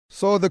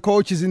So the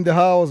coach is in the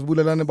house,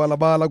 Bulelani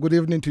Balabala. Good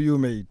evening to you,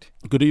 mate.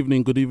 Good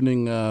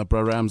evening,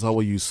 Bra Rams. How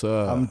are you,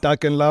 sir? I'm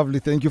dark and lovely.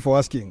 Thank you for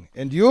asking.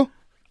 And you?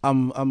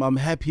 I'm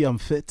happy. I'm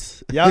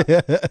fit. Yeah,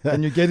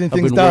 and you're getting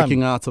things done. I've been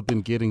working out. I've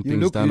been getting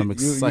things done. I'm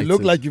excited. You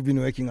look like you've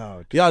been working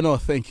out. Yeah, no,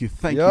 thank you.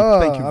 Thank you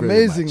very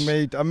amazing, much.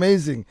 Mate.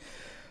 Amazing.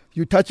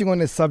 You're touching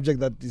on a subject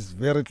that is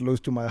very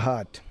close to my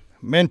heart.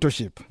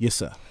 Mentorship. Yes,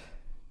 sir.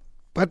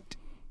 But,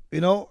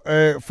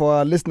 for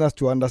our listeners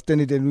to understand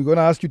it, and we're going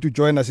to ask you to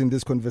join us in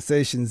this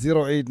conversation,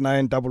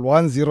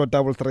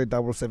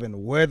 089-110-3377,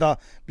 whether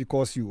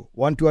because you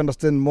want to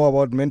understand more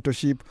about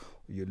mentorship,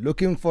 you're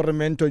looking for a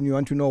mentor and you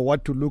want to know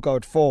what to look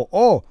out for,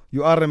 or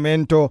you are a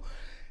mentor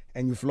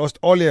and you've lost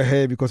all your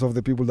hair because of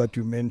the people that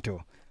you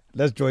mentor.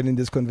 Let's join in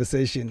this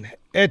conversation.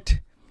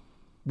 At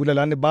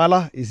Bulelani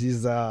Bala is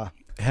his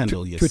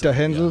handle, yes, Twitter sir.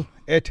 handle.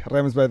 Yeah. At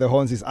Rams by the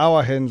Horns is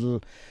our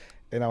handle.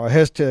 And our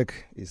hashtag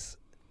is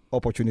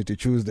Opportunity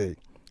Tuesday.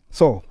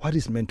 So, what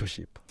is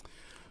mentorship?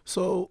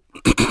 So,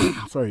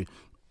 sorry.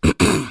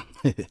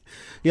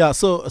 Yeah,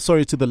 so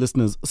sorry to the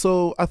listeners.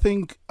 So I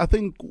think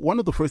one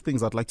of the first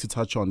things I'd like to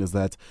touch on is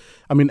that,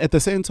 at the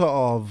center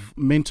of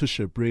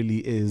mentorship really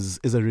is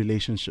a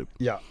relationship.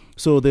 Yeah.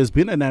 So there's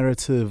been a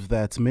narrative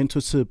that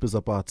mentorship is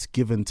about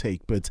give and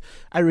take, but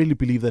I really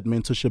believe that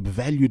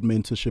valued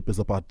mentorship is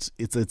about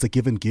it's a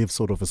give and give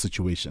sort of a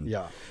situation.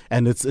 Yeah.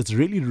 And it's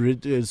really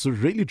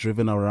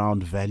driven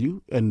around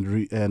value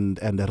and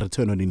a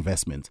return on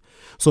investment.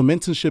 So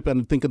mentorship,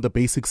 and I think in the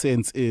basic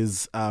sense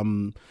is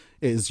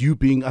you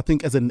being, I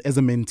think, as a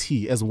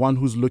mentee, as one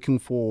who's looking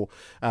for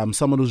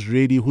someone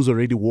who's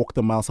already walked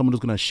the mile, someone who's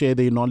going to share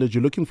their knowledge.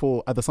 You're looking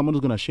for either someone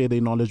who's going to share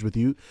their knowledge with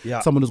you,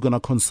 someone who's going to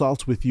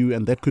consult with you,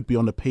 and that could be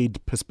on a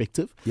paid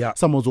perspective. Yeah.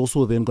 Someone's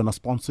also then going to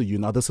sponsor you.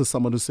 Now, this is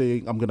someone who's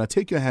saying, I'm going to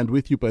take your hand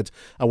with you, but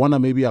I want to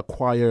maybe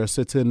acquire a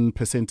certain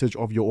percentage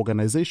of your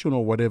organization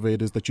or whatever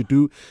it is that you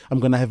do. I'm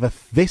going to have a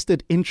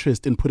vested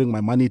interest in putting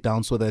my money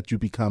down so that you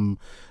become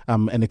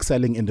an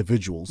excelling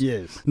individual.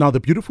 Yes. Now, the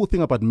beautiful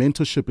thing about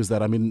mentorship is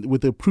that,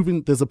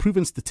 there's a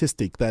proven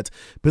statistic that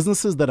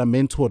businesses that are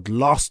mentored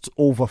last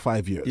over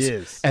 5 years.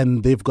 Yes.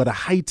 And they've got a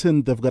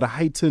heightened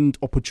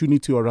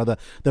opportunity, or rather,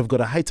 they've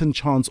got a heightened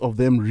chance of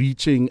them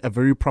reaching a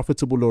very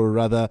profitable, or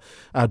rather,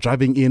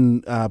 driving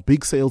in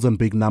big sales and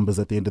big numbers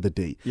at the end of the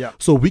day. Yeah.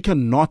 So we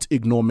cannot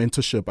ignore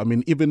mentorship.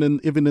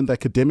 Even in the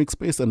academic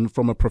space and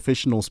from a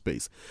professional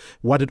space.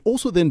 What it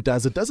also then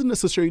does, it doesn't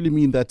necessarily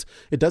mean that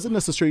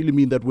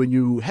when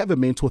you have a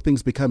mentor,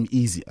 things become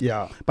easier.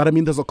 Yeah. But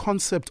there's a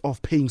concept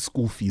of paying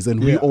school fees,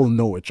 and we all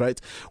know it,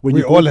 right?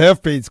 We all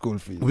have paid school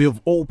fees. We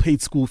have all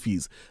paid school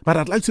fees. But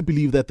I'd like to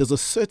believe that there's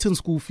certain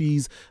school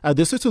fees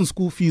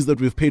that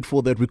we've paid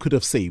for that we could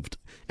have saved,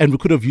 and we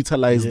could have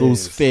utilized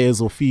those fares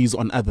or fees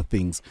on other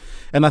things.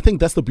 And I think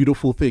that's the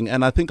beautiful thing.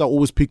 And I think I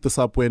always pick this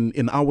up when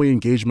in our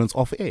engagements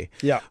off air.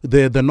 Yeah.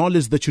 The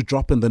knowledge that you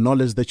drop and the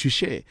knowledge that you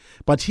share.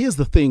 But here's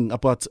the thing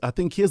about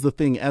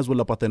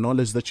the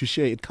knowledge that you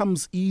share. It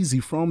comes easy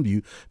from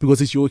you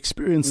because it's your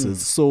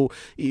experiences. So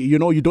you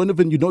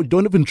don't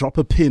even drop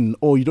a pin,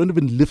 or you don't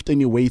even lift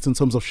any weights in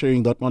terms of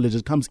sharing that knowledge.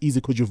 It comes easy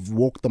because you've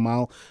walked the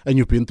mile and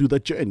you've been through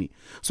that journey.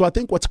 So I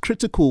think what's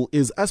critical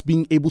is us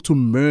being able to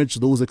merge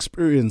those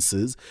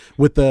experiences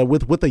with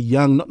the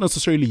young, not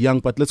necessarily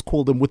young, but let's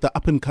call them with the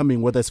up and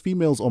coming, whether it's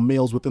females or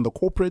males within the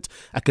corporate,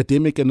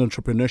 academic, and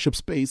entrepreneurship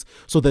space,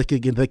 so that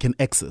they can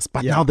access.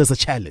 But now there's a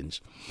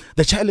challenge.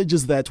 The challenge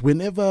is that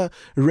whenever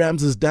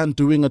Rams is done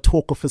doing a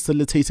talk or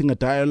facilitating a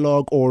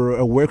dialogue or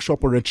a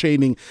workshop or a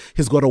training,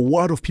 he's got a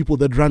wad of people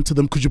that run to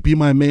them. Could you be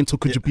my mentor?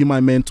 Could you be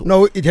my mentor?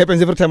 No, it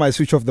happens every time I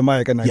switch off the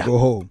mic and I go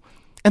home.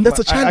 And that's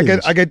a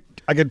challenge.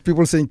 I get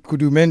people saying,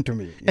 "Could you mentor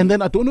me?" And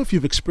then I don't know if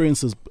you've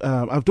experienced this.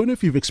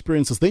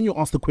 Then you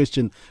ask the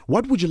question,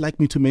 "What would you like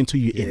me to mentor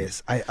you in?"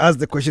 Yes, I ask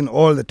the question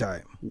all the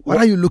time. What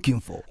are you looking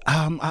for?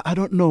 I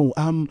don't know.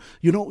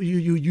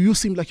 You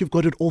seem like you've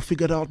got it all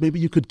figured out. Maybe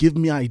you could give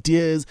me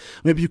ideas.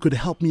 Maybe you could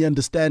help me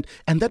understand.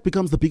 And that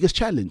becomes the biggest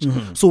challenge.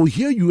 So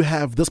here you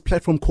have this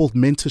platform called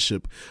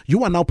mentorship.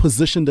 You are now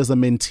positioned as a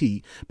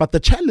mentee, but the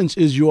challenge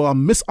is you are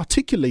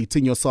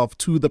misarticulating yourself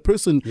to the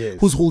person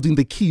who's holding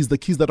the keys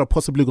that are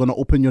possibly going to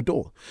open your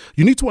door.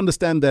 You need to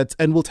understand that,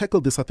 and we'll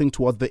tackle this, I think,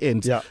 towards the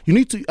end. Yeah.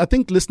 I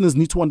think listeners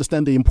need to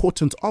understand the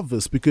importance of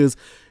this, because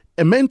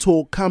a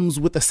mentor comes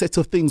with a set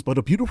of things, but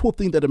a beautiful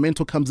thing that a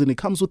mentor comes in, it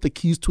comes with the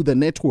keys to the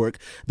network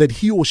that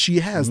he or she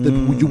has that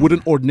you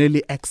wouldn't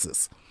ordinarily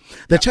access.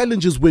 The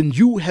challenge is when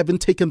you haven't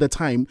taken the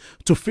time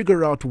to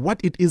figure out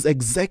what it is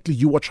exactly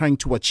you are trying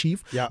to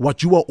achieve,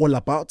 what you are all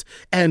about,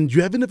 and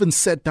you haven't even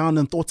sat down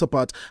and thought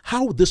about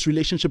how this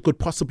relationship could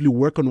possibly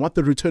work and what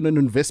the return on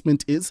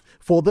investment is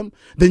for them,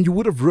 then you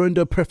would have ruined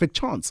a perfect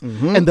chance.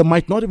 And they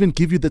might not even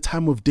give you the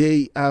time of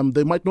day.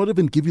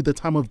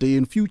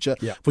 In future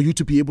for you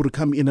to be able to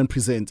come in and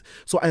present.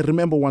 So I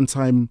remember one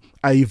time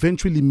I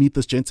eventually meet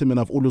this gentleman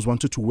I've always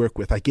wanted to work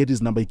with. I get his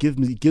number. He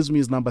gives me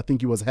his number. I think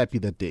he was happy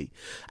that day.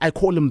 I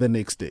call him the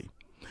next day.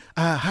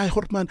 Hi,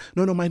 Hortman.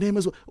 No, my name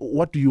is.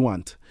 What do you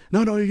want?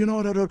 No.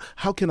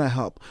 How can I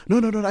help? No.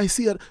 I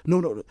see it.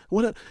 No.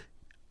 What?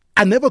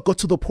 I never got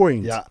to the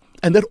point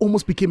And that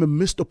almost became a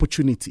missed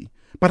opportunity.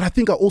 But I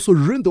think I also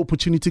ruined the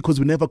opportunity because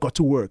we never got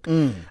to work.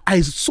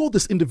 I saw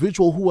this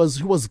individual who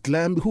was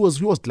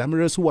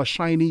glamorous, who was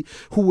shiny,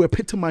 who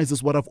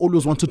epitomizes what I've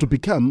always wanted to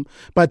become.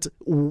 But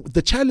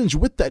the challenge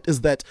with that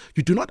is that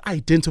you do not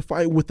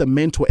identify with a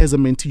mentor as a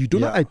mentee. You do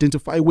not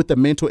identify with a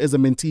mentor as a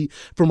mentee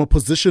from a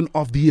position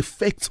of the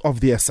effects of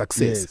their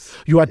success. Yes.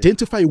 You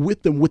identify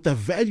with them with the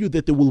value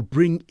that they will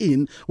bring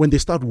in when they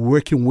start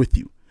working with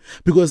you.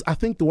 Because I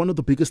think one of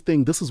the biggest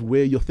things, this is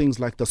where your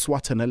things like the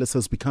SWOT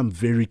analysis become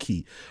very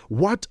key.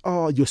 What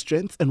are your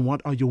strengths and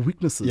what are your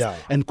weaknesses? Yeah.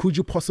 And could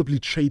you possibly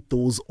trade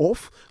those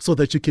off so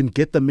that you can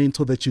get the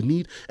mentor that you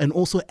need and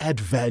also add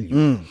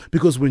value?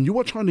 Because when you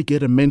are trying to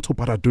get a mentor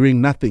but are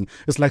doing nothing,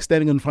 it's like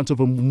standing in front of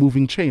a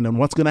moving train. And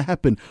what's going to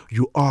happen?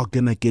 You are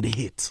going to get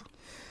hit.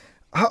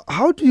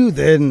 How do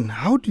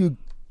you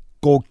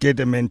go get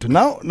a mentor?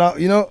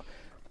 Now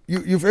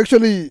you've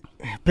actually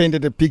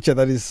painted a picture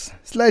that is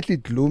slightly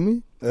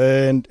gloomy.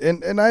 And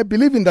I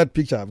believe in that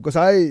picture because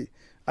I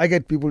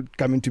get people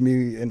coming to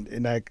me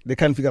and they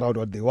can't figure out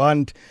what they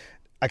want.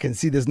 I can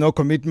see there's no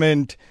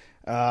commitment.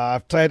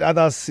 I've tried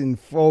others in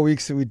 4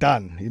 weeks, we're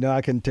done.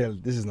 I can tell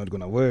this is not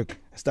going to work,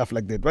 stuff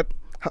like that. But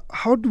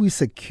how do we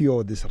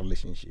secure this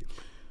relationship?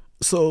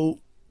 So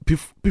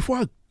before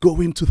I go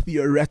into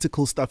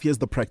theoretical stuff, here's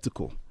the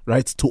practical,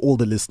 right, to all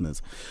the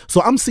listeners.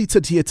 So I'm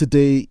seated here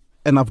today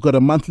and I've got a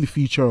monthly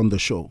feature on the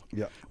show.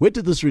 Yeah. Where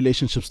did this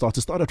relationship start?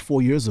 It started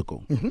 4 years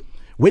ago.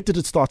 Where did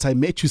it start? I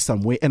met you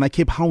somewhere and I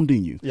kept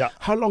hounding you. Yeah.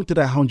 How long did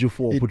I hound you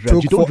for? It Pudraj?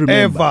 took You don't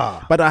remember.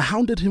 forever. But I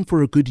hounded him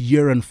for a good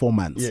year and 4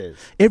 months. Yes.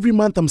 Every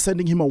month I'm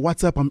sending him a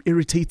WhatsApp. I'm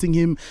irritating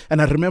him.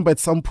 And I remember at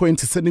some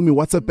point he's sending me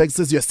WhatsApp back,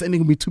 says, you're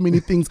sending me too many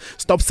things.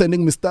 Stop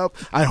sending me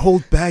stuff. I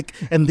hold back.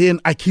 And then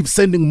I keep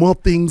sending more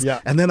things.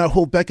 Yeah. And then I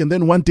hold back. And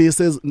then one day he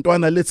says,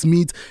 Ntwana, let's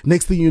meet.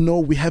 Next thing you know,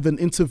 we have an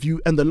interview.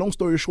 And the long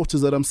story short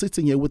is that I'm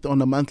sitting here with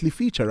on a monthly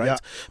feature, right? Yeah.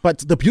 But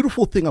the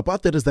beautiful thing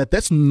about that is that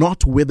that's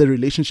not where the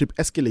relationship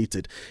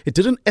escalated. It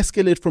didn't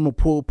escalate from a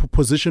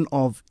position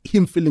of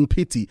him feeling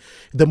pity.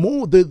 The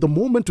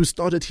moment we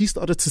started, he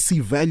started to see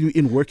value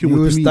in working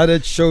with me. You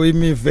started showing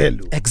me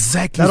value.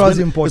 Exactly. That was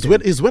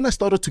important. Is when I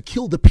started to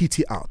kill the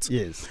pity out.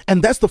 Yes.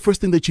 And that's the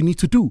first thing that you need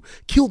to do.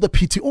 Kill the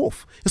pity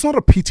off. It's not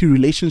a pity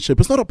relationship.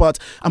 It's not about,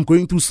 I'm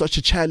going through such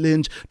a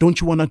challenge. Don't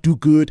you want to do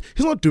good?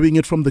 He's not doing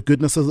it from the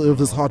goodness of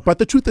his heart. But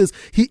the truth is,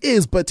 he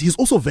is, but he's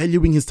also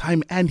valuing his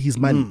time and his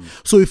money.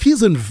 So if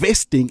he's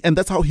investing, and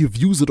that's how he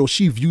views it or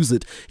she views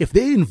it, if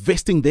they're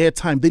investing their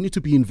time, they need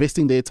to be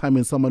investing their time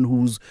in someone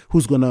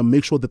who's going to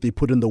make sure that they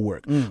put in the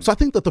work. So I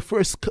think that the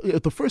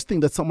first thing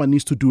that someone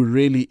needs to do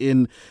really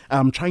in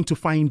trying to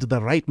find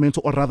the right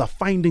mentor, or rather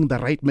finding the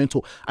right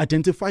mentor,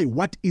 identify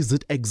what is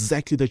it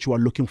exactly that you are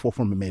looking for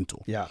from a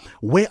mentor. Yeah.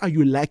 Where are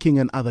you lacking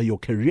in either your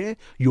career,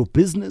 your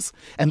business?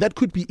 And that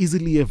could be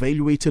easily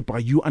evaluated by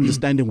you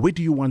understanding where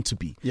do you want to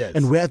be, Yes.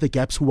 and where are the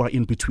gaps who are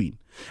in between.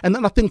 And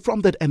then I think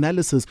from that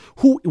analysis,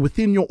 who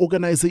within your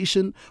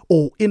organization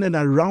or in and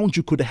around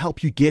you could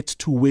help you get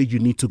to where you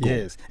need to go.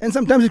 Yes. And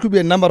sometimes it could be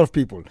a number of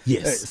people.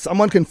 Yes.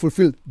 Someone can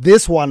fulfill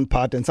this one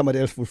part and somebody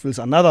else fulfills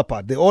another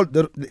part.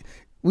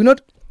 We're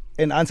not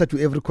an answer to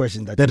every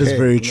question that That you is have,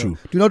 very you know. true.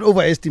 Do not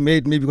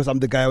overestimate me because I'm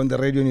the guy on the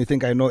radio and you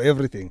think I know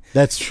everything.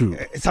 That's true.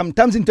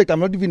 Sometimes, in fact, I'm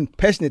not even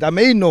passionate. I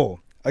may know.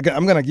 Again,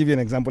 I'm going to give you an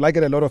example. I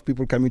get a lot of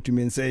people coming to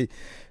me and say,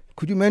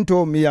 could you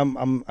mentor me?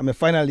 I'm a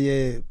final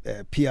year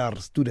PR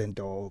student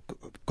or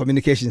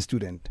communication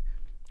student.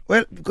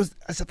 Well, because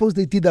I suppose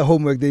they did their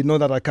homework. They know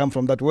that I come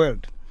from that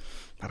world.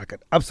 But I got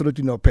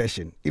absolutely no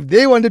passion. If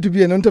they wanted to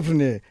be an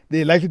entrepreneur,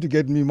 they're likely to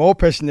get me more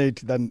passionate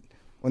than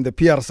on the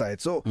PR side.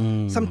 So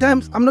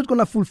sometimes I'm not going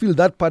to fulfill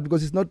that part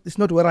because it's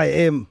not where I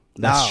am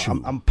That's now.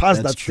 true. I'm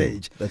past That's that true.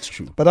 stage. That's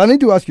true. But I need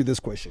to ask you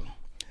this question.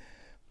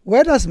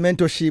 Where does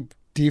mentorship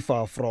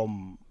differ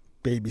from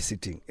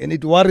babysitting? And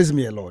it worries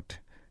me a lot.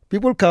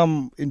 People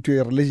come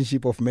into a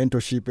relationship of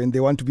mentorship and they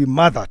want to be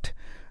mothered.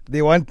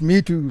 They want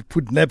me to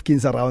put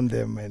napkins around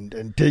them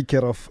and take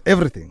care of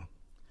everything.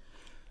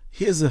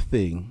 Here's the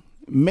thing.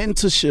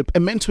 Mentorship,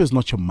 a mentor is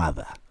not your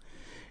mother.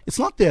 It's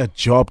not their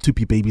job to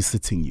be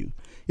babysitting you.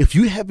 If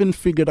you haven't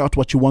figured out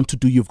what you want to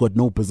do, you've got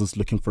no business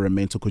looking for a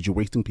mentor because you're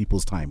wasting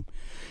people's time.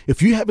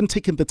 If you haven't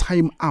taken the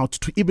time out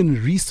to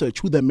even research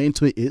who the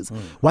mentor is,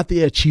 what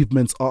their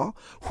achievements are,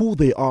 who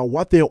they are,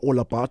 what they're all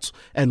about,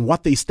 and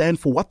what they stand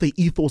for, what their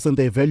ethos and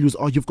their values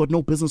are, you've got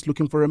no business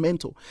looking for a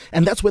mentor.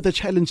 And that's where the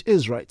challenge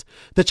is, right?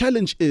 The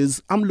challenge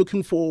is I'm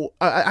looking for,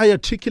 I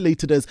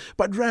articulate it as,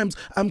 but Rams,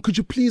 could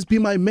you please be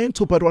my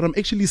mentor? But what I'm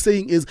actually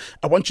saying is,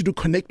 I want you to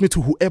connect me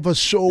to whoever's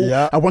show.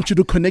 Yeah. I want you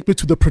to connect me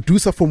to the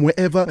producer from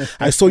wherever.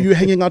 I saw you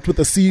hanging out with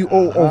the CEO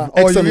of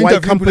X and Y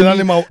company.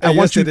 I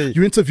want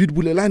you interviewed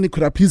Bulelani.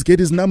 Could I please get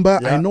his number?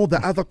 Yeah. I know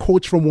the other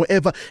coach from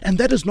wherever. And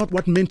that is not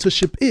what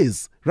mentorship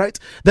is. Right?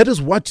 That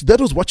is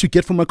what you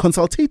get from a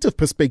consultative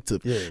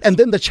perspective. Yes. And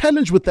then the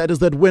challenge with that is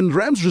that when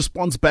Rams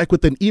responds back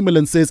with an email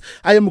and says,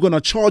 I am going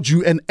to charge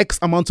you an X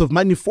amount of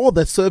money for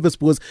that service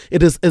because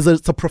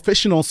it's a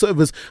professional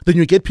service, then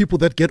you get people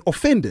that get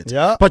offended.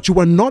 Yeah. But you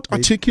are not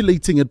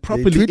articulating it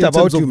properly in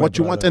terms of what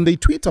you want. And they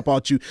tweet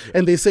about you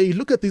and they say,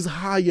 look at these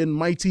high and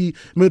mighty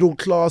middle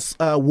class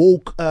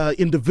woke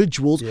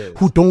individuals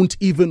who don't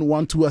even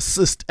want to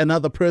assist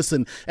another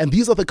person. And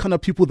these are the kind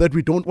of people that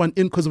we don't want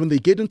in, because when they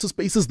get into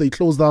spaces, they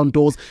close down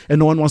doors and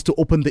no one wants to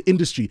open the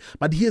industry.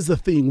 But here's the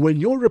thing, when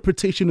your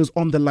reputation is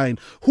on the line,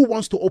 who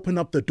wants to open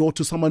up the door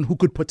to someone who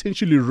could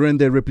potentially ruin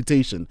their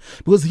reputation?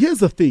 Because here's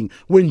the thing,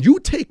 when you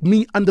take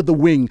me under the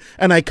wing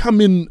and I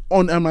come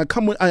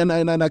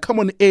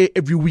on air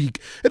every week,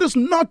 it is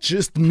not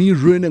just me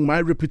ruining my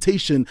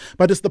reputation,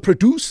 but it's the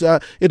producer,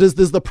 there's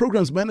the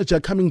programs manager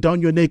coming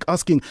down your neck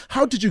asking,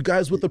 how did you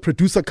guys with the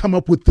producer come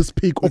up with this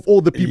pick of all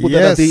the people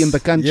that are there in the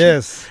country?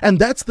 Yes. And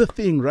that's the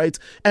thing, right?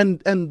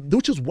 And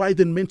which is why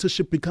then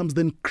mentorship becomes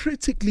then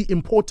critically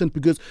important,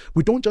 because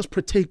we don't just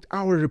protect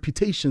our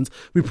reputations,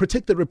 we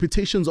protect the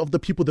reputations of the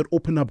people that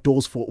open up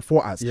doors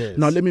for us. Yes.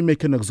 Now, let me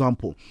make an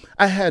example.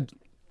 I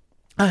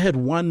had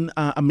one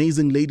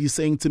amazing lady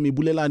saying to me,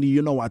 Bulelani,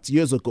 you know what,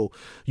 years ago,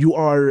 you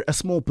are a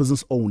small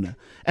business owner.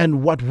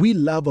 And what we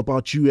love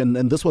about you, and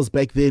this was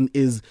back then,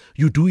 is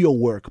you do your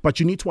work. But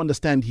you need to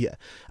understand here,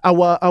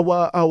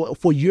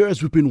 for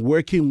years, we've been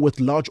working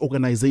with large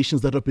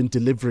organizations that have been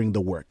delivering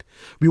the work.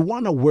 We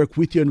want to work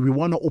with you and we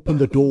want to open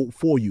the door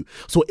for you.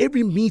 So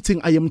every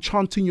meeting, I am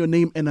chanting your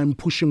name and I'm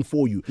pushing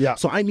for you. Yeah.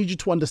 So I need you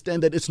to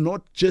understand that it's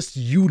not just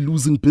you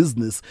losing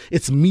business,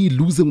 it's me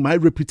losing my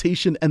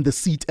reputation and the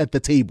seat at the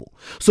table.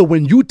 So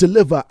when you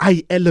deliver,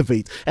 I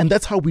elevate. And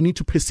that's how we need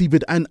to perceive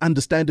it and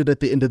understand it at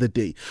the end of the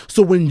day.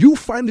 So when you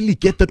finally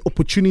get that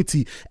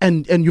opportunity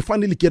and you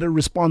finally get a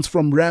response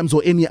from Rams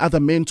or any other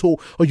mentor,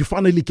 or you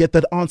finally get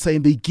that answer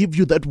and they give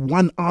you that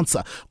one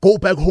answer, go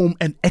back home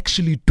and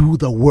actually do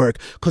the work.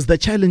 Because the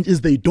challenge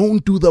is they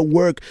don't do the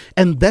work.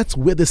 And that's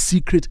where the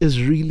secret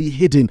is really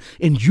hidden,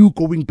 in you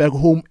going back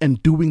home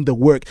and doing the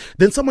work.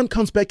 Then someone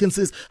comes back and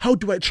says, how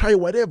do I try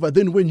whatever?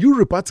 Then when you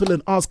rebuttal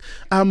and ask,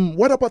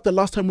 what about the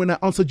last time when I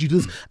answered you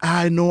this?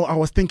 I know I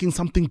was thinking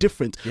something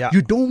different. Yeah.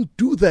 You don't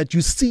do that.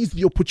 You seize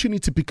the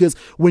opportunity, because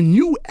when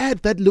you add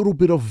that little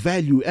bit of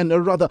value, and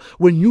rather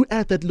when you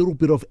add that little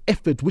bit of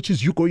effort, which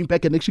is you going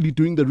back and actually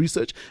doing the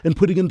research and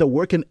putting in the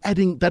work and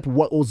adding that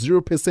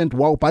 0%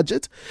 wow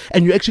budget,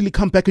 and you actually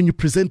come back and you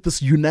present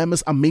this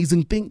unanimous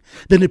amazing thing,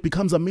 then it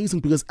becomes amazing.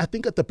 Because I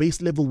think at the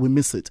base level we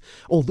miss it.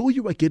 Although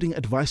you are getting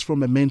advice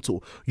from a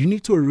mentor, you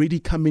need to already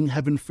come in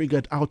having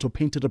figured out or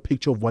painted a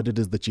picture of what it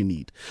is that you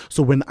need.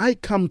 So when I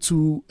come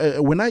to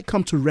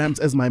Rams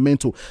as my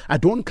mentor, I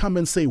don't come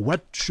and say,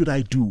 what should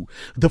I do?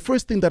 The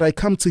first thing that I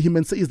come to him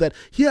and say is that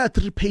here are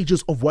 3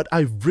 pages of what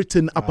I've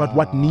written about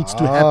what needs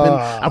to happen.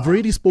 I've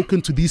already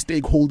spoken to these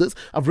stakeholders.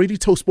 I've already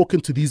spoken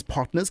to these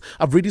partners.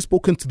 I've already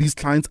spoken to these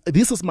clients.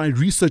 This is my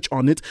research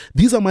on it.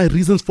 These are my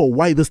reasons for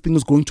why this thing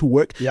is going to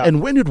work. Yeah.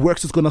 And when it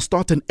works, it's going to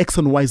start an X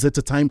and Y Z at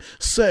a time.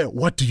 Sir,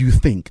 what do you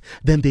think?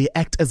 Then they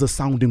act as a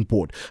sounding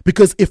board.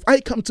 Because if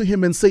I come to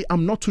him and say,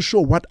 I'm not too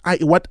sure what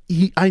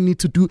I need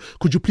to do,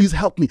 could you please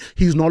help me?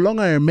 He's no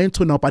longer a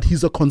mentor now, but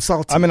he's a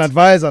consultant. I'm an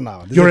advisor now.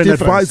 There's You're a an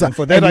difference. advisor, And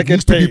for that, I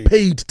needs get to be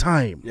paid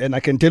time. And I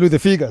can tell you the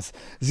figures.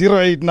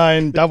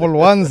 089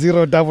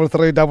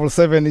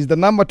 1103377 is the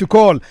number to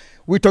call.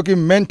 We're talking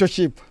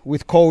mentorship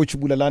with Coach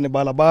Bulelani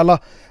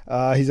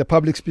Balabala. He's a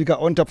public speaker,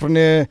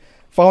 entrepreneur,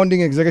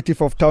 founding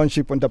executive of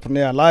Township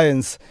Entrepreneur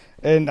Alliance.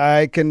 And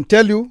I can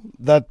tell you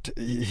that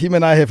him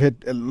and I have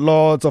had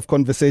lots of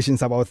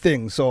conversations about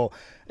things. So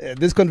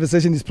this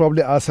conversation is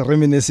probably us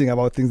reminiscing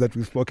about things that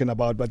we've spoken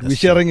about, but we're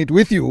sharing it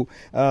with you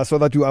so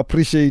that you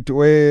appreciate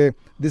where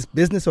this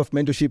business of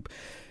mentorship.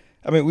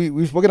 I mean,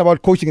 we've spoken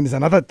about coaching, and it's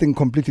another thing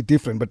completely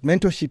different, but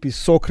mentorship is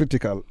so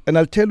critical. And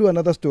I'll tell you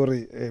another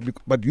story,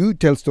 but you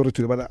tell story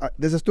too. But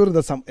there's a story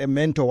that a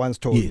mentor once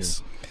told me.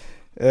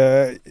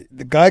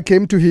 The guy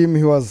came to him,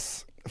 he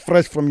was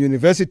fresh from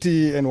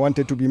university and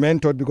wanted to be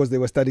mentored because they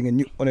were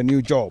studying on a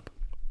new job.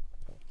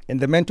 And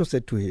the mentor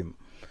said to him,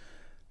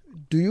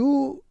 do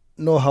you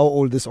know how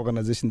old this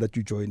organization that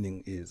you're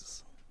joining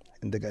is?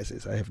 And the guy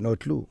says, I have no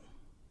clue.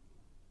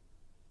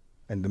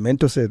 And the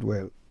mentor said,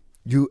 well,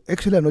 you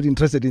actually are not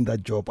interested in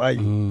that job, are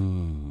you?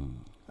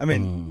 I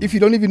mean, if you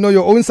don't even know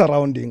your own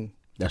surrounding.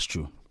 That's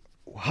true.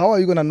 How are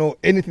you going to know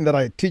anything that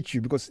I teach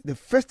you? Because the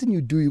first thing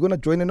you do, you're going to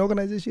join an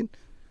organization,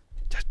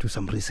 just do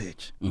some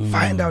research,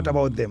 find out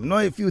about them, know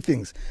a few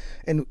things.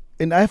 And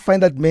I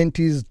find that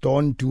mentees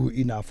don't do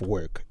enough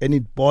work, and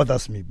it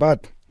bothers me.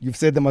 But you've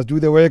said they must do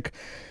the work.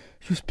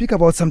 You speak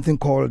about something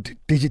called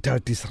digital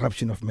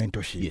disruption of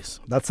mentorship. Yes.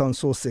 That sounds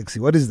so sexy.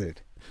 What is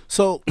that?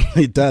 So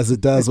it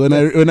does. When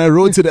I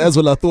wrote it as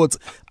well, I thought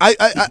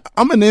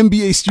I'm an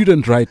MBA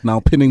student right now,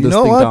 pinning this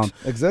thing down.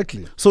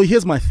 Exactly. So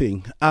here's my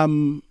thing.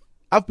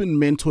 I've been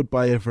mentored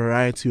by a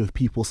variety of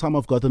people. Some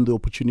I've gotten the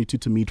opportunity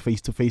to meet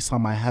face to face,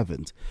 some I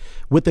haven't.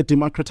 With the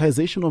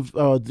democratization of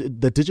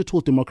the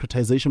digital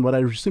democratization, what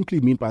I simply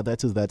mean by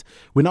that is that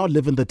we now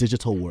live in the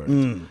digital world.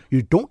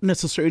 You don't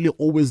necessarily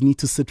always need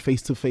to sit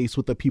face to face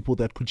with the people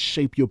that could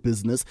shape your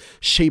business,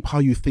 shape how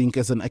you think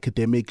as an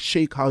academic,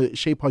 shape how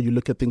you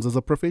look at things as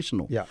a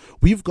professional. Yeah.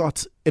 We've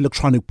got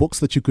electronic books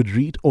that you could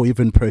read or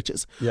even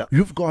purchase. Yeah.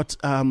 You've got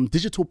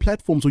digital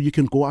platforms where you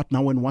can go out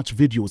now and watch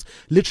videos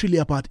literally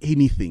about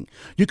anything.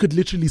 You could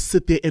literally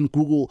sit there and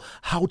Google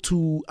how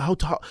to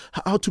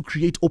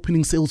create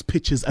opening sales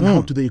pitches and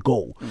how do they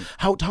go,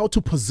 how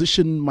to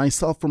position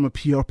myself from a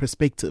PR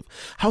perspective,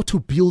 how to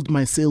build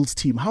my sales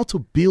team, how to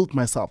build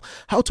myself,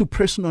 how to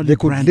personally They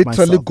could brand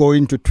literally myself. go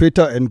into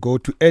Twitter and go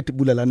to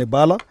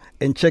 @Bulelani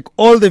and check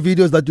all the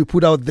videos that you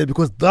put out there,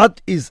 because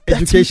that's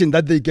education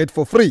that they get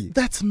for free.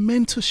 That's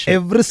mentorship.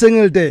 Every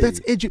single day.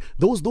 That's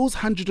those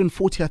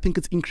 140, I think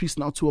it's increased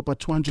now to about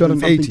 200 and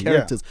 280, something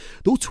characters.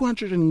 Those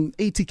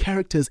 280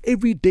 characters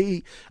every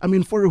day. I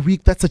mean, for a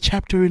week, that's a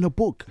chapter in a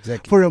book.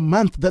 Exactly. For a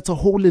month, that's a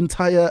whole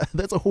entire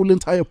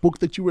book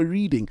that you were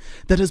reading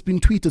that has been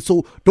tweeted.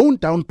 So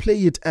don't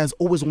downplay it as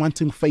always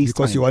wanting FaceTime.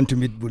 Because you want to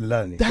meet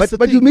Bulelani. That's the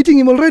But thing. you're meeting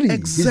him already.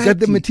 Exactly. He's got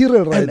the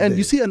material right and there.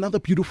 you see, another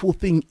beautiful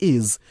thing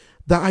is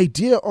the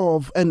idea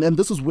of, and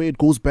this is where it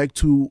goes back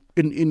to,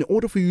 in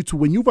order for you to,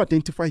 when you've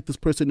identified this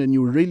person and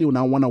you really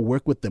now want to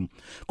work with them,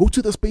 go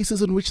to the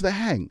spaces in which they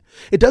hang.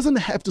 It doesn't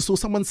have to, so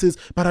someone says,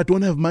 but I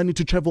don't have money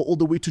to travel all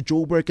the way to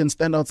Joburg and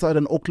stand outside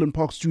an Auckland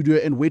Park studio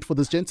and wait for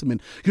this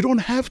gentleman. You don't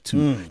have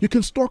to. You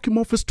can stalk him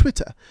off his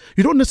Twitter.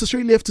 You don't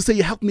necessarily have to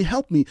say, help me.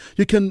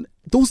 You can,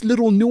 those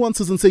little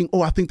nuances and saying,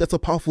 oh, I think that's a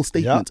powerful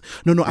statement.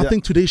 No, I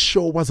think today's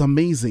show was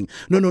amazing.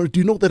 No, do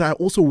you know that I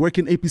also work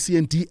in APC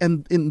and D,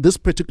 and in this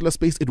particular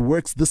space, it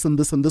works this and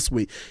this and this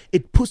way.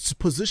 It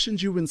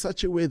positions you in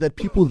such a way that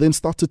people then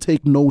start to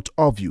take note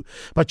of you.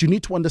 But you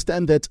need to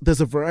understand that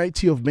there's a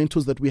variety of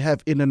mentors that we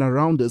have in and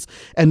around us.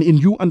 And in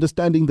you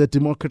understanding the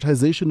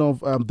democratization of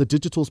the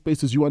digital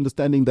spaces, you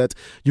understanding that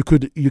you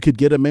could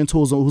get a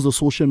mentor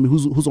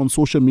who's on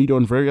social media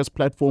on various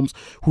platforms,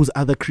 who's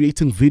either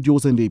creating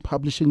videos and they're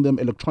publishing them,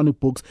 electronic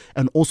books,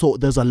 and also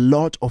there's a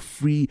lot of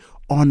free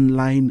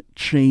online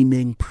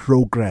training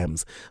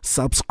programs.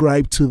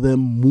 Subscribe to them,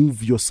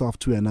 move yourself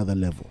to another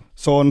level.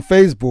 So on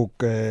Facebook,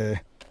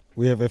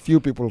 we have a few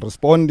people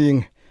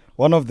responding.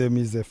 One of them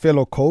is a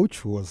fellow coach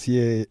who was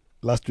here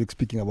last week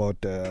speaking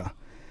about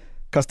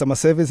customer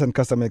service and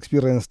customer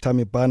experience.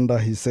 Tammy Banda,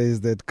 he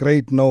says that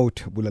great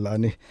note,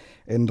 Bulelani.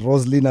 And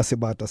Roslina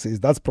Sebata says,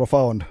 that's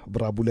profound,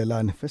 bra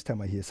Bulelani. First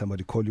time I hear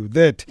somebody call you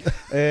that.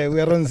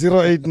 We are on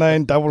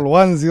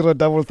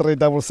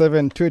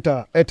 089-110-3377,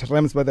 Twitter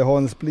 @Rams by the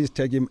Horns. Please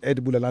tag him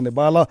 @Bulelani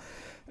Bala.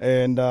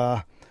 And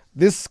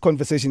this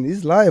conversation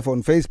is live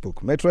on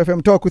Facebook. Metro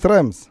FM Talk with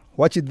Rams.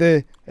 Watch it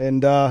there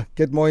and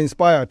get more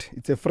inspired.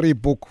 It's a free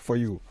book for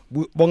you.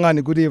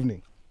 Bongani, good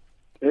evening.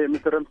 Hey,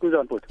 Mr. Rams,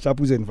 kunjani bhuti?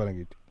 Shapuzeni mfana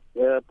ngithi.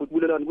 Bhuti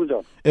Bulelani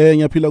kunjani?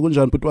 Ngiyaphila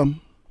kunjani bhuti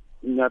wami?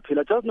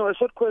 Ngiyaphila. Just know a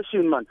short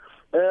question, man.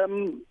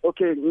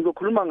 Okay,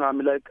 ngizokhuluma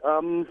ngami, like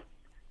I'm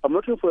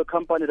working for a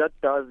company that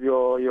does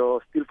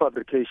your steel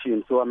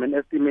fabrication, so I'm an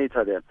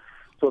estimator there.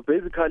 So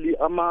basically,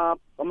 I'm a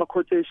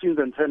quotations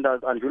and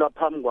tenders and Jula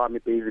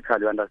Pamguami,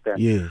 basically, you understand?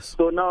 Yes.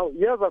 So now,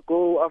 years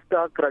ago,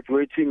 after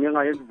graduating,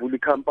 I had a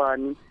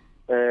company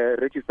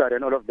registered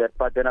and all of that,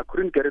 but then I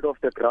couldn't get it off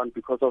the ground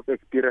because of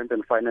experience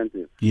and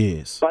finances.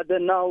 Yes. But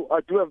then now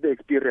I do have the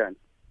experience,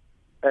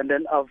 and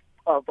then I've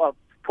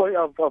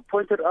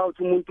pointed out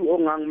to Muntu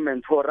Ongang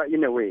Mentora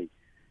in a way.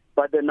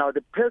 But then now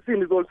the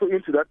person is also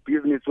into that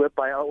business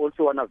whereby I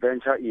also want to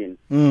venture in.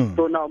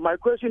 So now my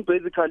question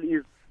basically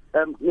is,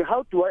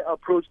 how do I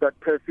approach that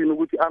person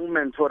with young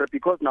mentor?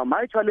 Because now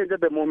my challenge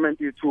at the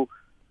moment is to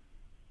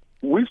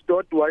which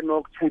door do I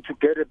knock to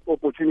get an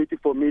opportunity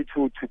for me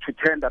to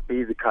tender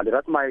basically.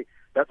 That's my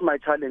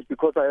challenge,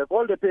 because I have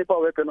all the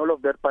paperwork and all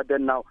of that, but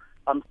then now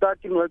I'm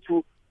starting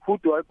to who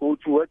do I go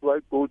to, where do I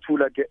go to,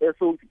 like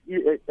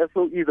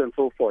SOEs and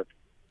so forth.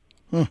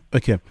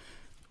 Okay.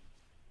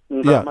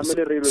 Yeah.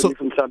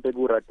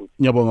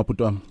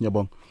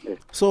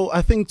 So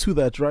I think to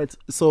that, right?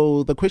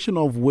 So the question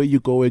of where you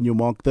go and you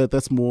mark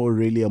that's more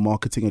really a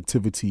marketing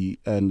activity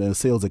and a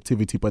sales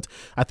activity. But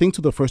I think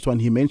to the first one,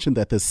 he mentioned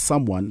that there's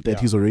someone that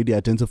he's already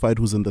identified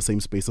who's in the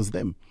same space as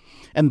them.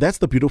 And that's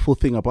the beautiful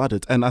thing about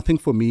it. And I think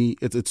for me,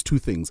 it's two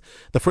things.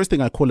 The first thing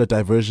I call a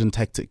diversion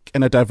tactic.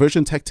 And a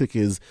diversion tactic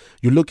is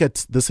you look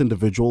at this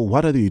individual,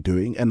 what are they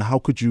doing? And how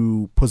could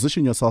you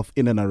position yourself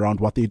in and around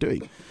what they're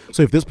doing?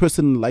 So if this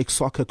person likes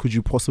soccer, could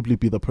you possibly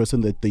be the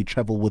person that they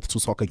travel with to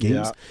soccer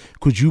games? Yeah.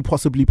 Could you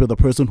possibly be the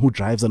person who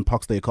drives and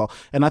parks their car?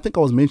 And I think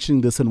I was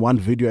mentioning this in one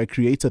video I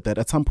created, that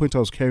at some point I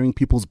was carrying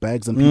people's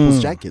bags and people's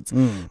jackets.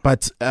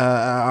 But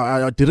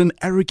I didn't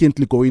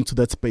arrogantly go into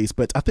that space.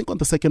 But I think on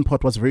the second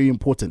part was very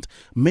important.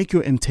 Make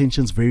your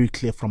intentions very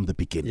clear from the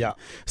beginning. Yeah.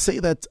 Say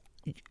that,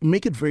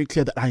 make it very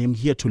clear that I am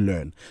here to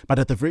learn, but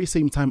at the very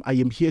same time, I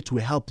am here to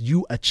help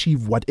you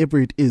achieve whatever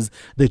it is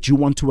that you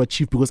want to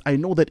achieve, because I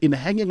know that in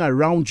hanging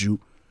around you,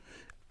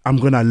 I'm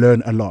going to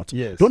learn a lot.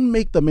 Yes. Don't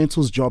make the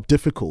mentor's job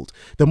difficult.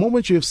 The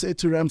moment you have said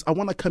to Rams, I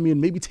want to come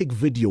in, maybe take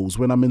videos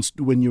when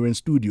you're in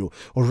studio,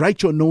 or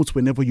write your notes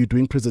whenever you're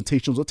doing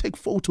presentations, or take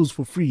photos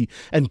for free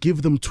and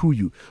give them to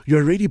you.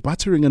 You're already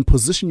buttering and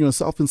position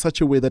yourself in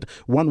such a way that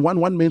one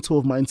mentor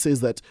of mine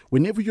says that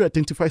whenever you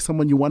identify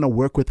someone you want to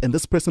work with and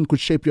this person could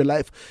shape your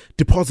life,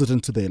 deposit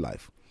into their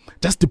life.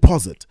 Just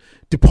deposit.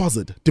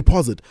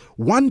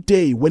 One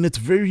day when it's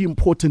very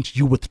important,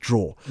 you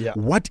withdraw. Yeah.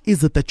 What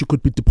is it that you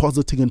could be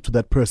depositing into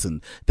that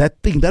person?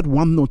 That thing, that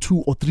 1 or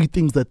 2 or 3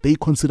 things that they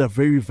consider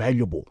very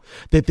valuable,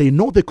 that they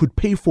know they could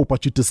pay for,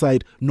 but you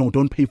decide, no,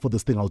 don't pay for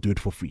this thing, I'll do it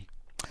for free.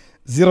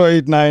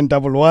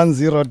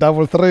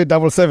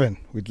 089-110-3377.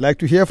 We'd like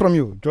to hear from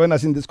you. Join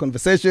us in this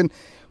conversation.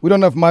 We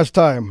don't have much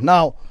time.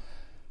 Now,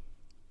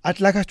 I'd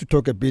like us to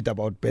talk a bit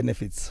about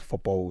benefits for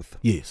both.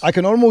 Yes. I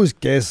can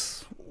almost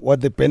guess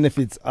what the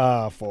benefits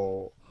are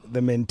for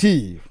the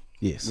mentee.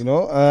 Yes. You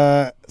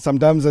know,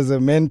 sometimes as a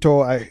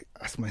mentor, I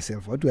ask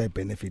myself, what do I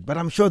benefit? But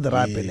I'm sure there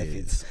are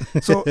benefits.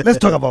 So let's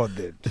talk about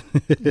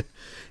that.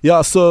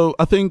 Yeah, so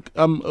I think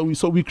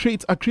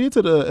I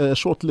created a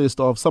short list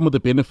of some of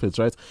the benefits,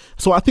 right?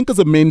 So I think as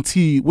a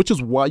mentee, which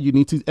is why you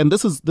need to, and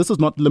this is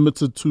not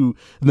limited to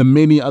the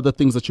many other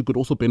things that you could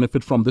also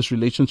benefit from this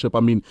relationship.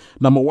 I mean,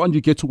 number one, you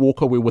get to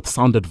walk away with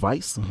sound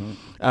advice.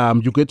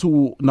 Mm-hmm. You get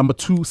to, number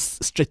two,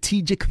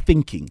 strategic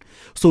thinking.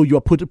 So you're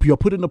put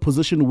in a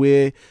position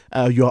where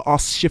you're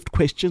asked shift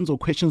questions, or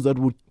questions that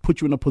would put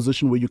you in a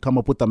position where you come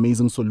up with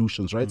amazing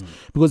solutions, right?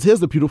 Because here's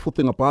the beautiful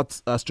thing about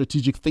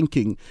strategic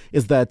thinking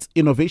is that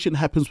innovation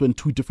happens when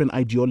 2 different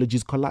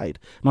ideologies collide.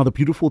 Now, the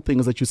beautiful thing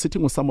is that you're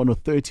sitting with someone with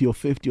 30 or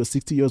 50 or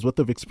 60 years worth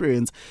of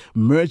experience,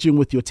 merging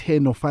with your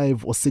 10 or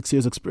 5 or 6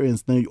 years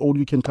experience. Then all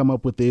you can come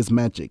up with is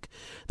magic.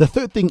 The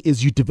third thing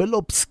is you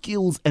develop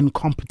skills and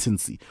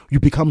competency. You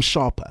become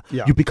sharper.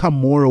 Yeah. You become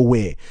more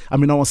aware. I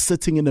mean, I was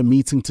sitting in a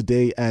meeting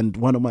today and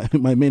one of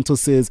my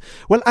mentors says,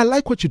 well, I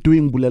like what you're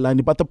doing,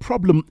 Bulelani, but the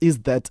problem is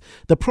that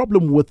the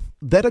problem with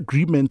that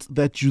agreement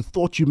that you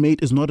thought you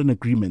made is not an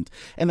agreement.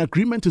 An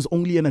agreement is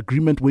only an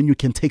agreement when you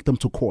can take them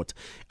to court.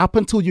 Up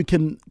until you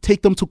can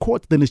take them to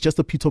court, then it's just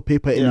a piece of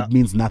paper and it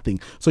means nothing.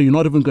 So you're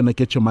not even going to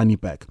get your money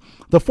back.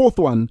 The fourth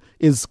one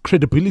is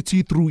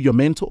credibility through your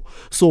mentor.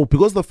 So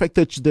because the fact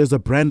that there's a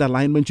brand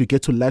alignment, you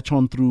get to latch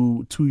on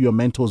through to your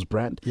mentor's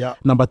brand. Yeah.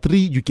 Number 3,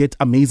 you get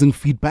amazing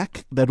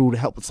feedback that will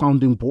help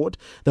sounding board,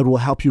 that will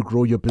help you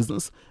grow your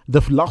business.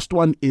 The last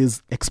one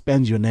is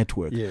expand your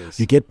network. Yes.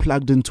 You get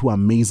plugged into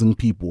amazing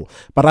people.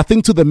 But I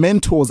think to the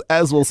mentors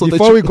as well. So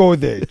before we go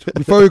there,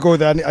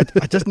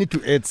 I just need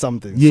to add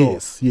something.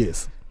 Yes.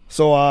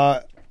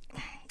 So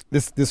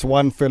this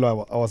one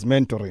fellow I was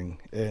mentoring,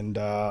 and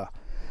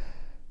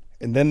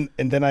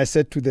then I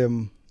said to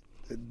them,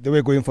 they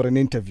were going for an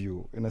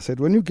interview, and I said,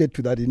 when you get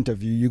to that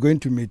interview, you're going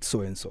to meet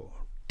so and so.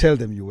 Tell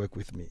them you work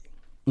with me,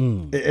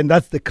 and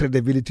that's the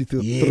credibility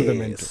through the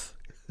mentor.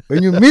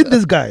 When you meet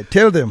this guy,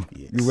 tell them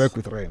you work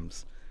with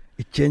Rams.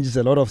 It changes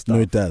a lot of stuff.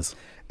 No, it does.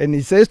 And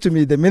he says to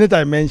me, the minute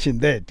I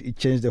mentioned that, it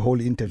changed the whole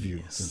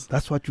interview. Yes.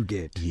 That's what you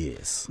get.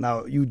 Yes.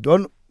 Now, you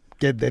don't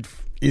get that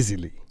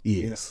easily. Yes.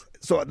 You know?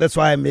 So that's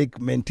why I make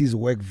mentees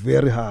work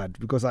very hard,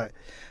 because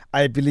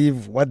I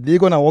believe what they're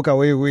going to walk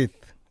away with,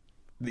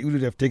 it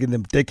would have taken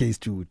them decades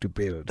to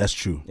build. That's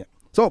true. Yeah.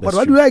 So, That's but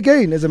what true. do I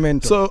gain as a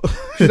mentor? So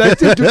should I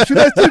still do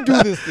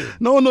this thing?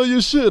 No,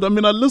 you should. I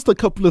mean, I list a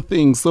couple of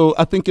things. So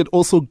I think it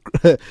also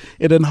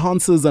it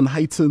enhances and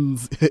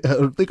heightens.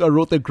 I think I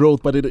wrote the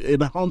growth, but it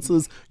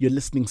enhances your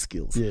listening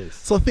skills. Yes.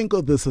 So think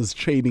of this as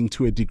training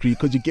to a degree,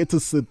 because you get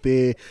to sit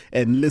there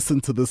and listen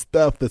to the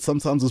stuff that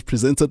sometimes is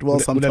presented well,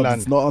 sometimes Bulelani,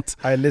 it's not.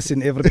 I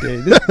listen every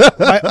day.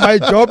 My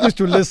job is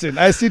to listen.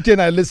 I sit here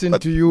and I listen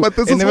to you, but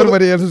this and is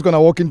everybody else is going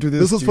to walk into this.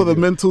 This is for the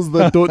studio. mentors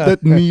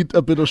that need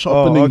a bit of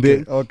sharpening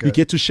there. Okay. You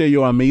get to share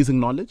your amazing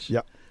knowledge.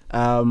 Yeah.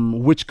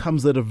 Which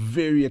comes at a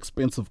very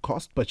expensive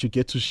cost, but you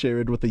get to share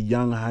it with a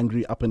young,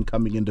 hungry,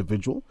 up-and-coming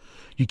individual.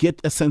 You get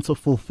a sense of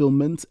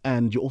fulfillment,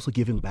 and you're also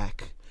giving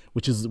back,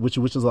 which is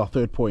our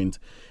third point.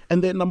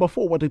 And then number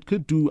 4, what it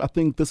could do, I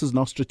think this is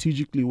now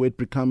strategically where it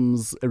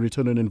becomes a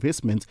return on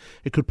investment.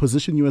 It could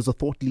position you as a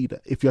thought leader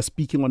if you're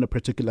speaking on a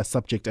particular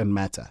subject and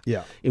matter.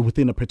 Yeah.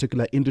 Within a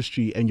particular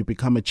industry, and you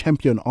become a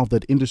champion of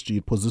that industry,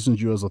 it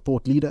positions you as a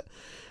thought leader.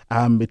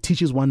 It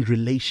teaches one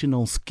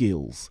relational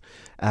skills.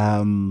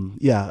 And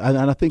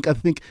I think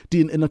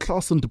in a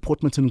class on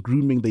deportment and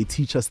grooming, they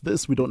teach us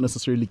this. We don't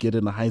necessarily get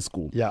in a high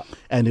school. Yeah.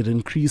 And it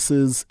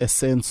increases a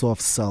sense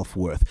of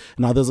self-worth.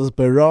 Now, there's a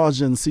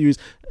barrage and series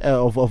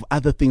of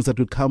other things that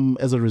would come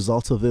as a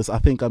result of this.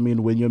 I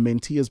mean, when your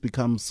mentee has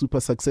become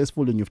super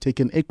successful and you've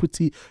taken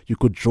equity, you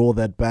could draw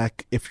that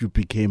back if you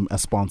became a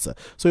sponsor.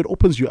 So it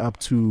opens you up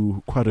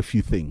to quite a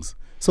few things.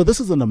 So this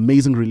is an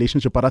amazing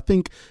relationship. But I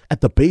think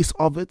at the base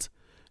of it,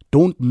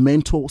 don't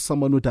mentor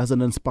someone who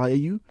doesn't inspire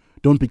you.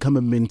 Don't become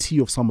a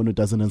mentee of someone who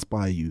doesn't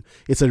inspire you.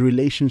 It's a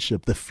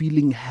relationship. The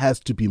feeling has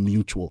to be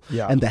mutual.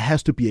 Yeah. And there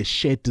has to be a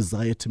shared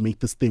desire to make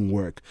this thing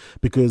work.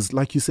 Because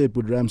like you said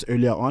with Rams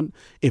earlier on,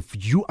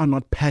 if you are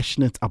not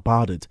passionate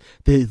about it,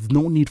 there's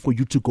no need for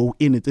you to go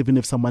in it, even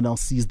if someone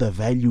else sees the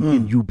value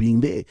in you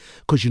being there.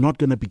 Because you're not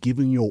going to be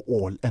giving your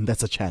all. And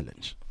that's a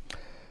challenge.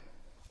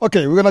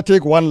 Okay, we're going to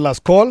take one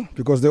last call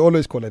because they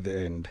always call at the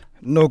end.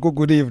 Noko,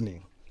 good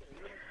evening.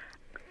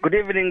 Good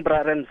evening,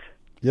 Brarens.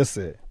 Yes,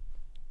 sir.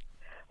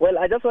 Well,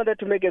 I just wanted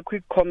to make a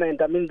quick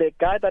comment. I mean, the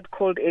guy that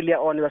called earlier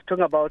on, he was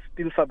talking about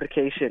steel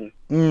fabrication.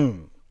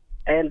 And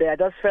I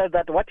just felt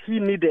that what he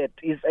needed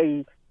is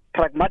a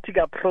pragmatic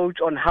approach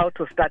on how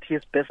to start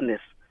his business.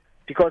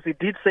 Because he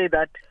did say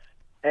that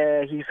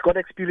he's got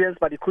experience,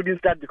 but he couldn't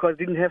start because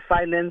he didn't have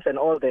finance and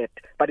all that.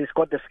 But he's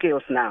got the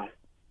skills now.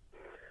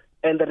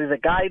 And there is a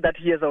guy that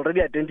he has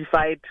already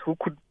identified who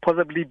could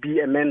possibly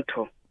be a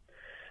mentor.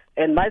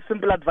 And my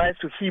simple advice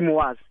to him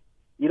was,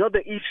 you know,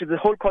 the issue, the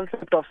whole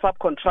concept of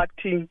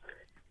subcontracting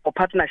or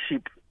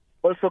partnership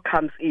also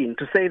comes in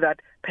to say that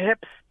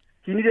perhaps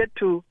he needed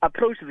to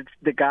approach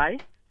the guy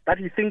that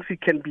he thinks he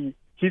can be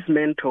his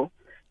mentor,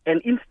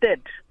 and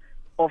instead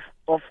of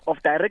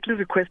directly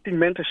requesting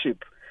mentorship,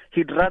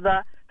 he'd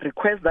rather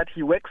request that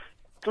he works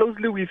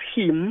closely with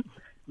him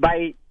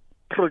by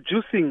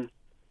producing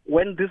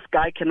when this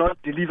guy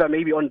cannot deliver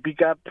maybe on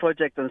bigger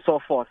projects and so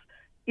forth.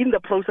 In the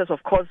process,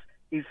 of course,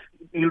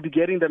 he'll be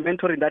getting the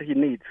mentoring that he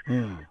needs.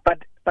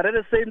 But at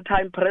the same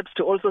time, perhaps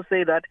to also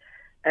say that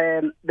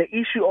the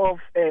issue of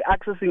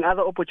accessing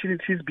other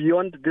opportunities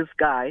beyond this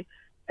guy,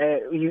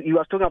 you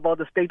was talking about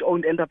the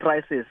state-owned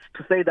enterprises,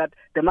 to say that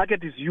the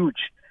market is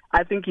huge.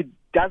 I think it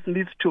does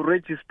need to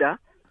register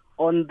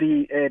on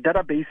the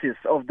databases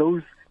of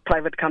those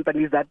private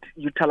companies that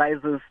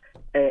utilizes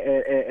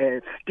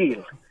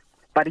steel.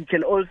 But he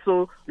can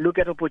also look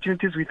at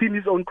opportunities within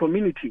his own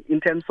community in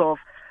terms of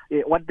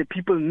what the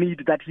people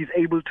need that he's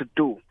able to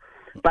do.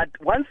 But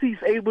once he's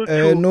able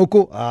to...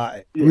 Noko,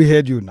 we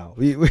heard you now.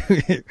 We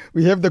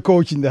have the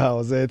coach in the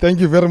house. Thank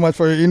you very much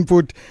for your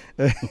input.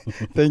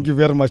 Thank you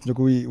very much,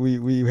 Noko.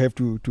 We have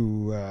to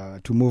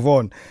move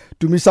on.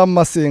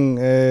 Tumisama Singh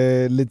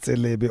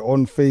Litselebe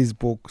on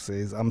Facebook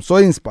says, I'm so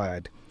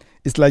inspired.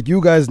 It's like you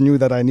guys knew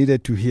that I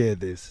needed to hear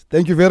this.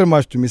 Thank you very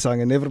much to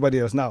Misang and everybody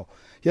else. Now,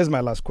 here's my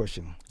last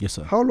question. Yes,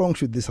 sir. How long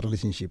should this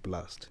relationship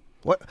last?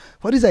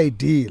 What is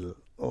ideal?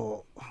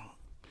 Or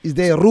is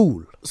there a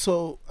rule?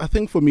 So I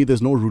think for me,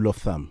 there's no rule of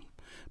thumb.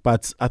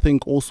 But I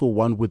think also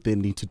one would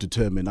then need to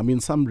determine. I mean,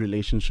 some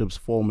relationships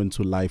form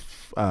into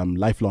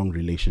lifelong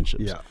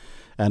relationships. Yeah.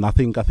 And I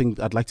think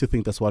I'd like to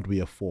think that's what we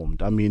have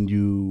formed. I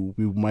mean,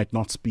 we might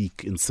not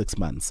speak in 6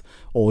 months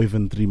or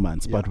even 3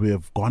 months, but we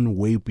have gone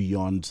way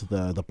beyond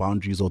the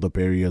boundaries or the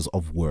barriers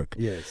of work.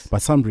 Yes.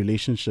 But some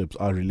relationships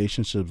are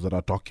relationships that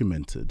are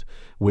documented,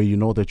 where you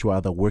know that you are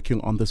either working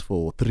on this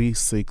for 3,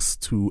 6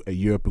 to a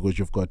year because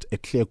you've got a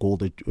clear goal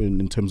that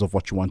in terms of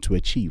what you want to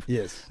achieve.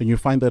 Yes. And you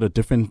find that at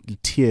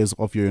different tiers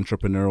of your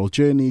entrepreneurial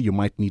journey, you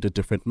might need a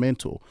different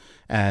mentor.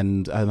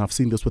 And I've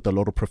seen this with a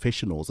lot of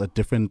professionals. At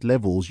different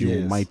levels,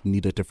 you might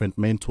need a different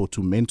mentor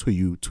to mentor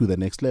you to the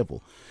next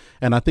level.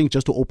 And I think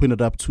just to open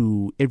it up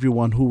to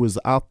everyone who is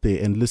out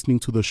there and listening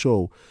to the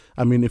show,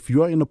 I mean, if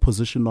you are in a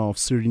position of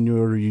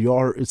seniority,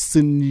 yes.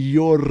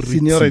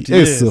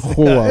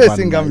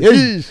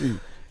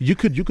 you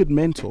could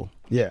mentor.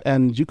 Yeah.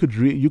 And you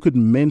could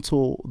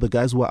mentor the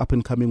guys who are up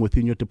and coming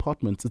within your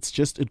departments. It's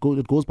just it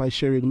goes by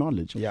sharing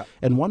knowledge. Yeah.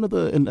 And one of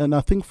the and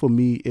I think for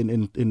me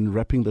in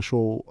wrapping the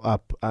show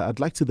up, I'd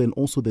like to then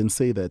also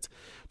say that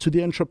to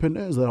the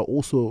entrepreneurs that are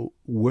also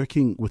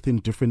working within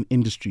different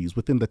industries,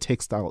 within the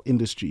textile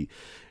industry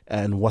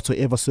and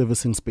whatsoever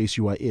servicing space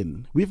you are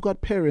in. We've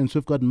got parents,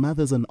 we've got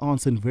mothers and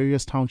aunts in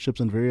various townships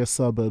and various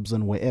suburbs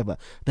and wherever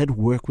that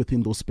work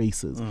within those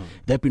spaces.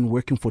 They've been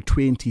working for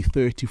 20,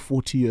 30,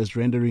 40 years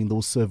rendering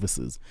those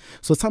services.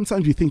 So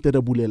sometimes you think that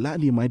a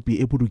Bulelani might be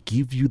able to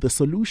give you the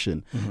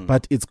solution,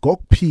 but it's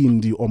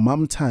Gokpindi or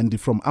Mamtandi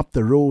from up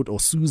the road or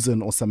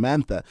Susan or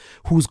Samantha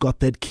who's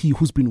got that key,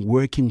 who's been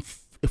working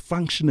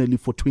functionally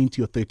for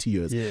 20 or 30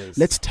 years. Yes.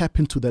 Let's tap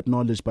into that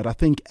knowledge. But I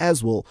think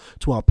as well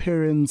to our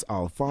parents,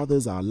 our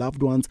fathers, our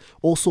loved ones,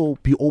 also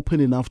be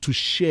open enough to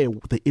share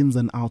the ins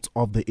and outs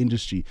of the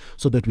industry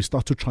so that we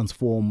start to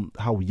transform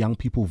how young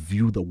people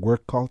view the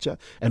work culture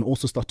and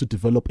also start to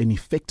develop an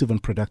effective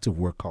and productive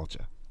work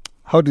culture.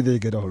 How do they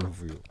get a hold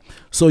of you?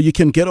 So you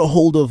can get a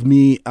hold of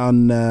me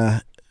on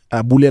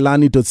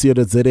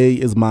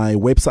bulelani.co.za is my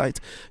website.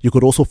 You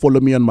could also follow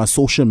me on my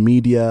social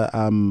media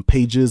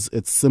pages.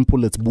 It's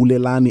simple. It's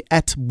Bulelani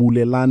at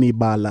Bulelani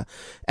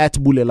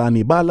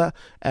Bala.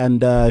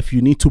 And if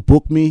you need to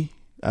book me,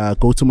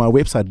 go to my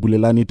website,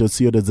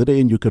 bulelani.co.za,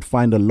 and you could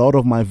find a lot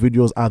of my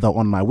videos either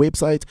on my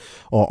website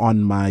or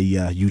on my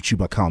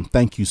YouTube account.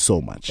 Thank you so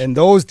much. And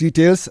those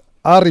details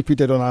are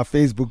repeated on our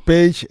Facebook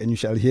page, and you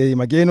shall hear him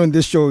again on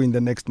this show in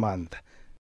the next month.